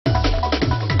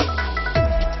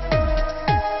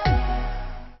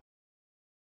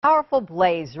Powerful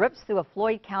blaze rips through a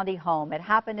Floyd County home. It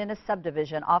happened in a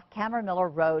subdivision off Cameron Miller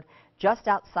Road just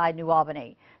outside New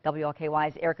Albany.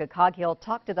 WLKY's Erica Coghill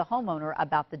talked to the homeowner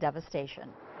about the devastation.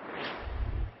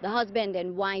 The husband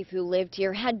and wife who lived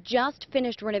here had just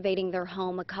finished renovating their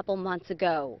home a couple months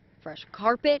ago. Fresh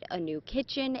carpet, a new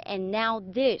kitchen, and now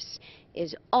this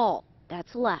is all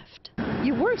that's left.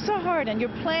 You work so hard and you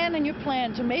plan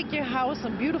to make your house a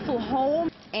beautiful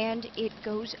home. And it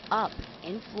goes up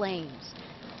in flames.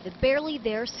 The barely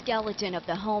there skeleton of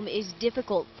the home is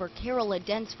difficult for Carolyn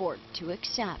Densford to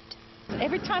accept.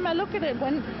 Every time I look at it,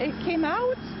 when it came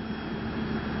out,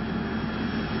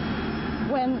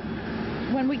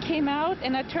 when we came out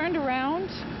and I turned around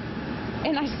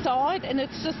and I saw it, and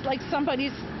it's just like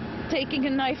somebody's taking a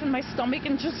knife in my stomach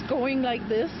and just going like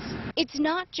this. It's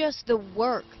not just the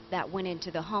work that went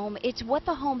into the home, it's what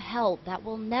the home held that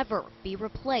will never be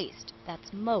replaced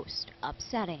that's most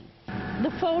upsetting.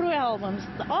 The photo albums,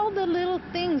 all the little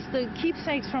things, the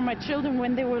keepsakes from my children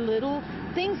when they were little,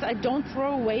 things I don't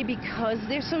throw away because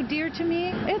they're so dear to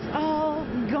me. It's all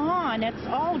gone. It's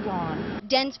all gone.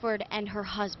 Densford and her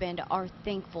husband are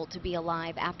thankful to be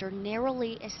alive after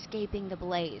narrowly escaping the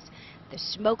blaze. The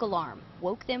smoke alarm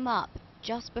woke them up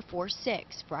just before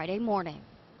 6 Friday morning.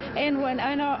 And when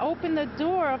I opened the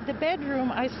door of the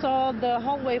bedroom, I saw the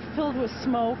hallway filled with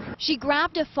smoke. She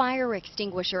grabbed a fire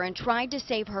extinguisher and tried to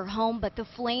save her home, but the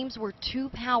flames were too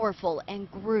powerful and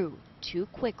grew too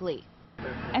quickly.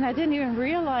 And I didn't even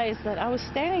realize that I was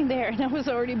standing there and it was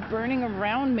already burning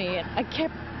around me. I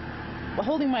kept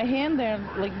holding my hand there,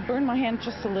 like burned my hand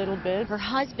just a little bit. Her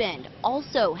husband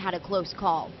also had a close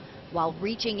call. While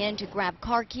reaching in to grab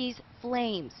car keys,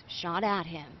 flames shot at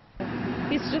him.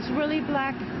 He's just really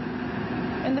black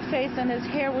in the face and his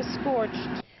hair was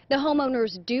scorched. The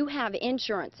homeowners do have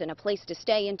insurance and a place to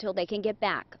stay until they can get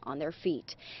back on their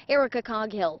feet. Erica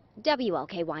Coghill,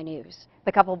 WLKY News.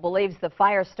 The couple believes the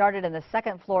fire started in the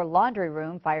second floor laundry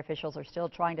room. Fire officials are still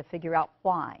trying to figure out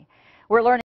why. We're learning